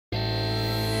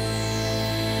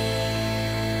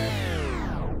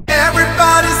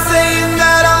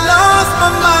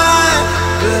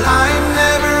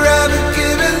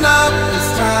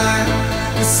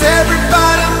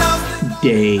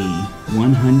Day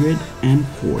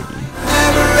 140.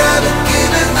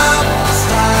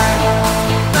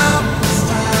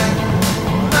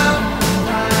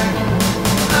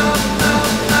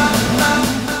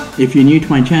 If you're new to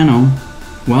my channel,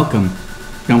 welcome.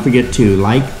 Don't forget to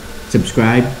like,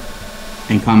 subscribe,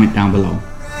 and comment down below.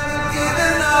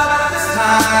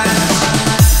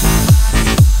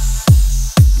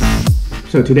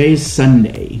 So today's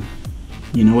Sunday.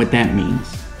 You know what that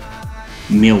means.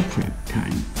 Meal prep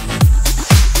time.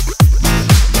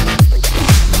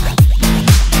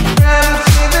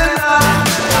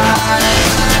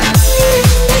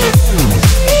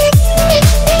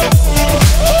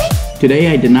 Today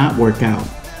I did not work out.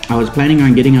 I was planning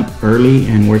on getting up early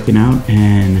and working out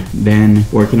and then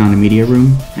working on the media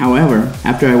room. However,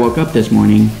 after I woke up this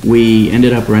morning, we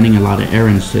ended up running a lot of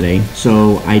errands today.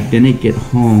 So I didn't get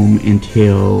home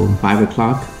until 5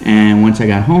 o'clock. And once I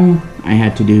got home, I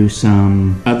had to do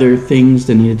some other things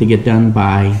that needed to get done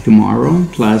by tomorrow.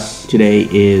 Plus today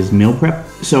is meal prep.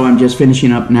 So I'm just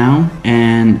finishing up now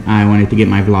and I wanted to get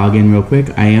my vlog in real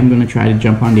quick. I am going to try to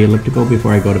jump on the elliptical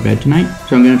before I go to bed tonight.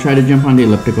 So I'm going to try to jump on the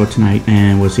elliptical tonight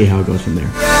and we'll see how it goes from there.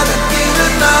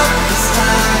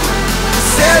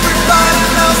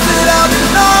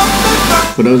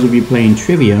 For those of you playing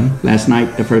trivia, last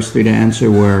night the first three to answer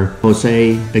were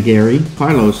Jose Aguirre,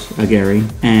 Carlos Aguirre,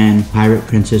 and Pirate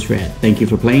Princess Red. Thank you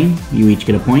for playing. You each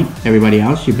get a point. Everybody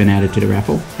else, you've been added to the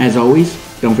raffle. As always,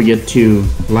 don't forget to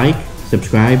like,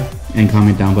 subscribe, and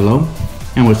comment down below.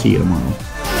 And we'll see you tomorrow.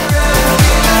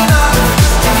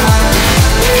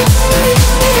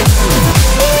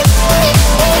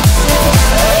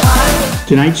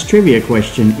 Tonight's trivia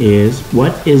question is,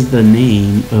 what is the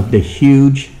name of the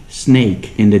huge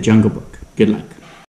snake in the Jungle Book? Good luck.